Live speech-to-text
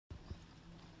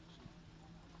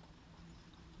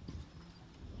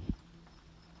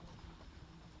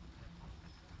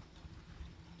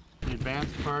the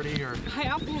advanced party, or? I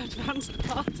am the advanced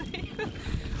party.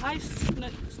 I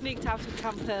sneaked out of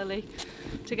camp early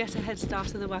to get a head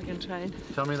start of the wagon train.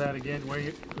 Tell me that again.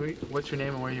 What's your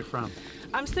name and where are you from?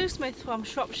 I'm Sue Smith from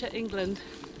Shropshire, England,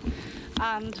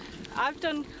 and I've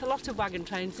done a lot of wagon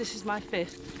trains. This is my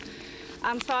 5th,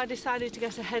 and so I decided to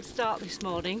get a head start this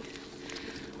morning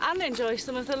and enjoy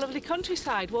some of the lovely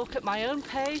countryside, walk at my own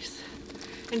pace,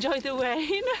 enjoy the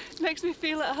rain, makes me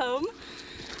feel at home,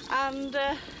 and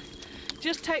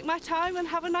just take my time and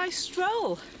have a nice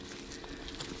stroll.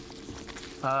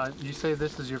 You say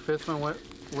this is your 5th one.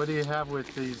 What do you have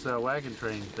with these wagon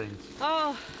train things?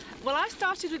 Oh, well, I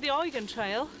started with the Oregon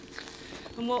Trail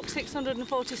and walked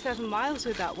 647 miles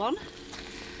with that one.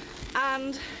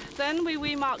 And then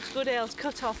we marked Goodale's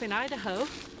Cutoff in Idaho,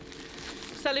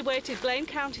 celebrated Blaine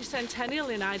County Centennial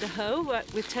in Idaho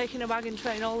with taking a wagon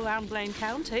train all around Blaine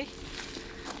County.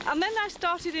 And then I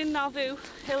started in Nauvoo,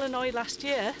 Illinois last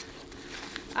year,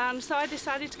 and so I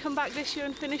decided to come back this year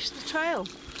and finish the trail.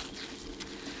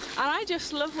 And I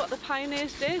just love what the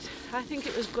pioneers did. I think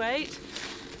it was great.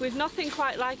 We've nothing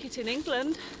quite like it in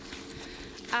England,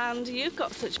 and you've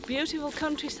got such beautiful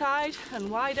countryside and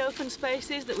wide open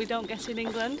spaces that we don't get in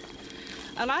England.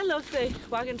 And I love the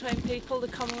wagon train people, the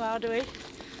camaraderie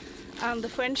and the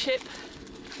friendship.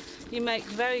 You make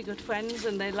very good friends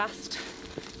and they last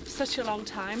such a long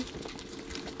time.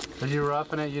 Are you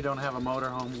roughing it? You don't have a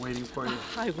motorhome waiting for you?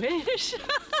 Oh, I wish.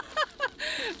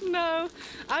 No,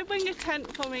 I bring a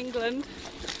tent from England,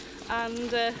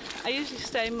 and I usually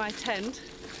stay in my tent.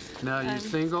 Now, are you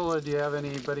single, or do you have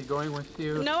anybody going with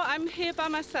you? No, I'm here by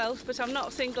myself, but I'm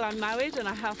not single. I'm married, and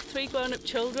I have 3 grown-up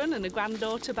children and a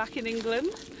granddaughter back in England.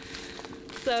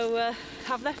 So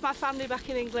I've left my family back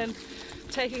in England,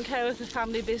 taking care of the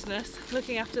family business,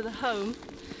 looking after the home,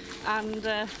 and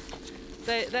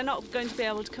they're not going to be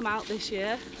able to come out this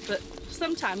year, but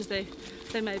sometimes they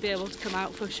may be able to come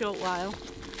out for a short while.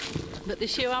 But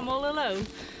this year I'm all alone.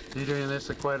 Are you doing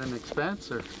this at quite an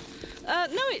expense, or?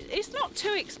 No, it's not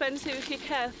too expensive if you're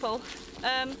careful.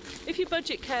 If you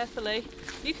budget carefully,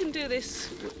 you can do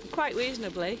this quite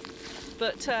reasonably.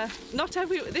 But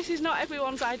this is not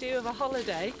everyone's idea of a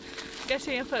holiday.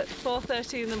 Getting up at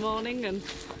 4:30 in the morning and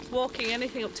walking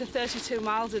anything up to 32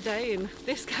 miles a day in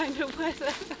this kind of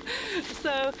weather.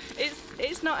 So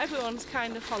it's not everyone's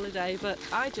kind of holiday, but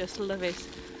I just love it.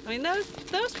 I mean,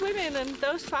 those women and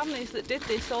those families that did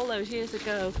this all those years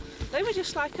ago, they were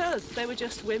just like us. They were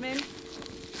just women,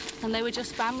 and they were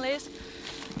just families.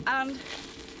 And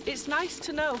it's nice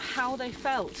to know how they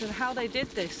felt and how they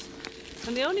did this.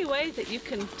 And the only way that you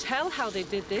can tell how they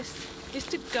did this is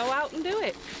to go out and do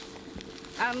it.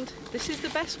 And this is the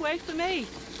best way for me.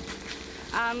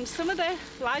 And some of their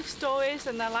life stories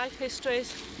and their life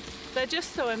histories, they're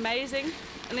just so amazing,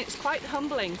 and it's quite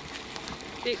humbling,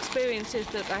 the experiences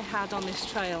that they had on this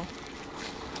trail.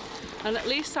 And at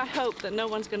least I hope that no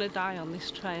one's going to die on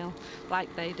this trail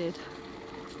like they did.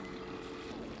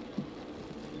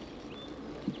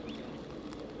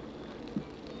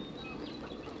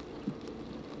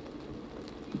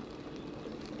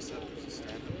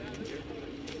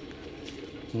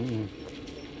 Mm-mm.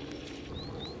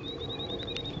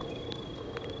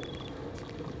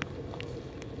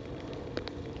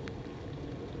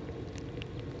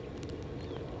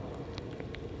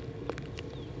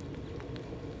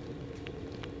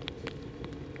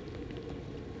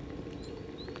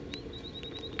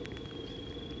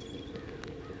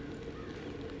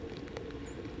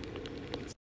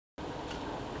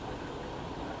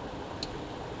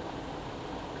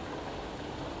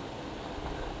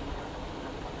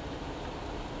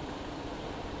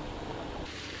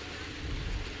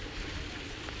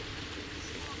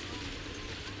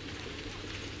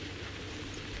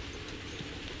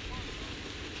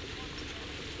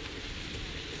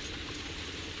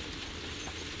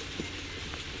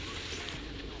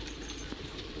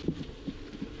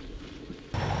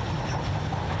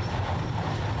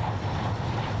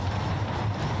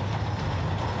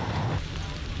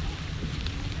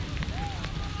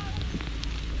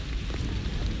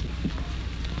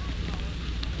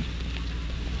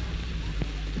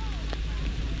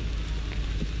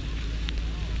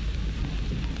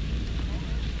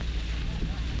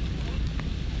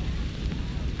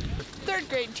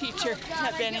 Grade teacher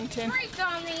at Bennington.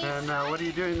 And what are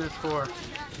you doing this for?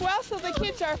 Well, so the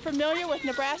kids are familiar with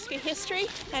Nebraska history,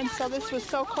 and so this was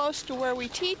so close to where we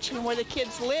teach and where the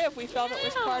kids live, we felt it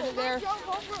was part of their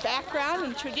background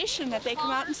and tradition that they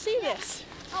come out and see this.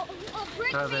 How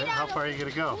far are you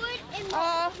going to go?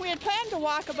 We had planned to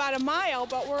walk about 1 mile,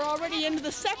 but we're already into the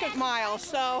 2nd mile,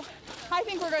 so I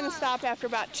think we're going to stop after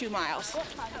about 2 miles.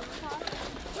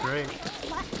 Great.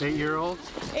 8-year-olds?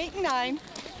 8 and 9.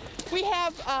 We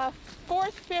have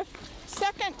 4th, 5th,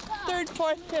 2nd, 3rd,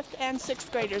 4th, 5th, and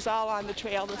 6th graders all on the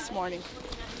trail this morning.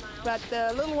 But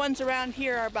the little ones around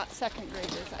here are about 2nd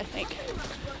graders, I think.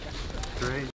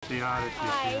 Great. The Odyssey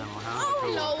channel. How's it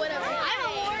going? No, whatever. I'm a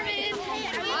Mormon.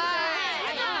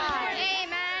 Hey,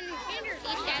 man.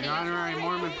 The honorary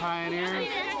Mormon pioneer? No.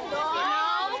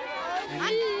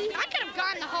 I could have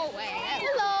gone the whole way.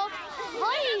 Hello.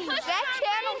 Hi. Is that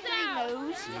Channel 3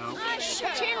 News? No. What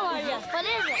channel are you? What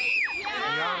is it?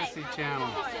 The Odyssey channel.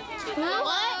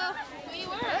 What? We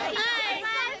were. Hi.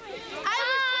 I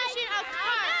was pushing a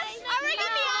cart. Already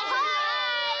give me a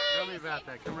hi. Tell me about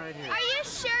that. Come right here. Are you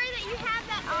sure that you have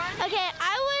that on? Okay,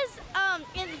 I was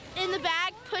in the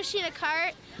back pushing a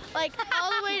cart, like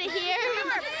all the way to here.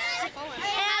 And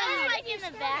I was like in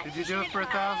the back. Did you do it for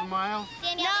 1,000 miles?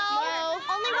 No.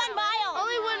 Only 1 mile.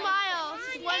 Only 1 mile.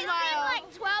 1 mile. Like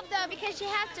 12 though, because you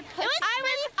have to push. I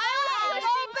was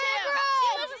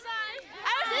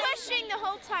pushing the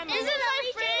whole time. Isn't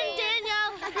my friend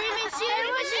Danielle agreement? She was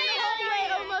pushing the whole way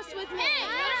almost with me. Hey,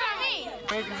 what about me?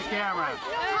 Face the camera.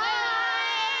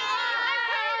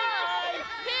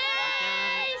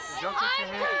 Don't put your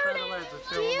hands in front of the lens. Let's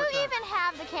Do you even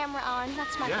have the camera on?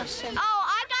 That's my question. Oh,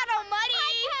 I got all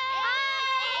muddy.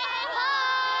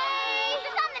 Hi. Is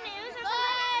this on the news or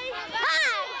something?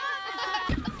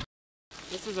 Hi.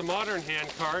 This is a modern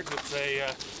hand cart. It's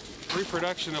a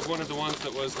reproduction of one of the ones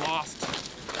that was lost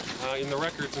in the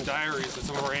records and diaries of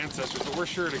some of our ancestors, but we're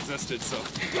sure it existed, so.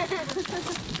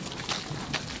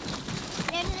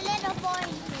 There's a little boy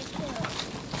here too.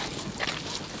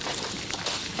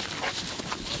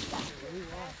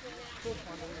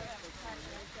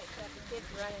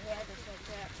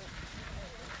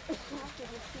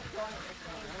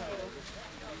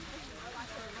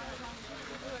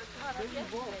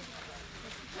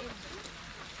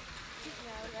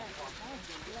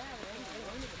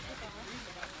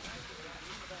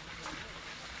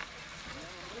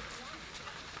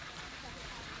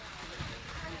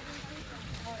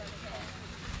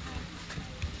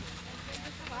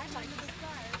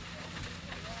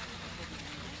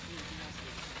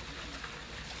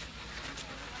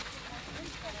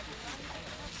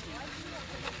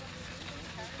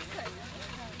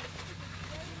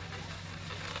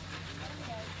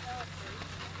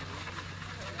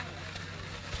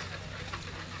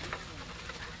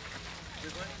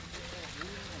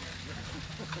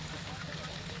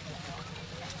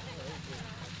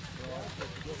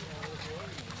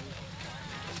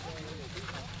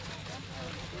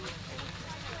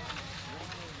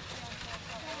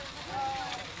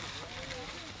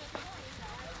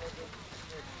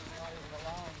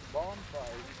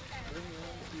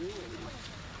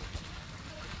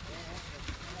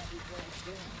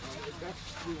 That's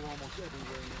true almost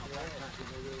everywhere now. Backpacking,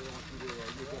 they really want you to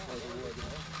get up by the wood.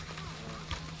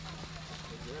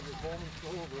 Every Bowman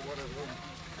stove or whatever.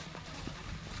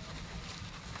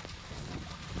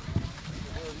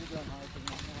 Where have you done hiking?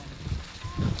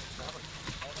 I don't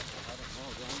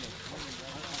know.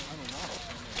 I don't know.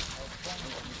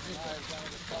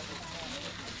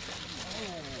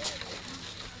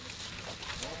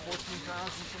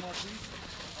 14,000 some more feet.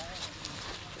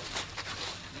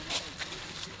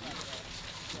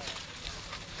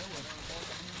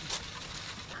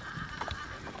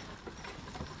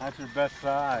 That's your best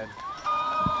side.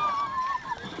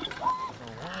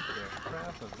 What the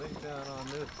crap is they down on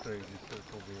this crazy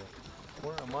circle deal?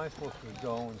 Where am I supposed to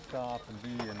go and stop and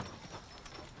be and...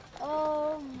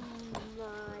 Oh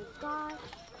my gosh.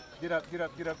 Get up, get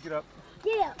up, get up, get up.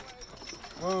 Get up.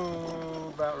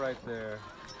 Whoa, about right there.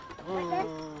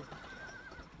 Whoa.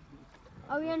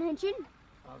 Are we unhinging?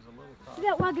 I was a little caught. See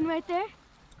that wagon right there?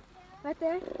 Right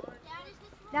there?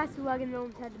 That's the wagon that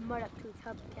almost had the mud up to its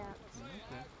hubcaps.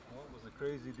 Okay. What was the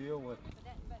crazy deal with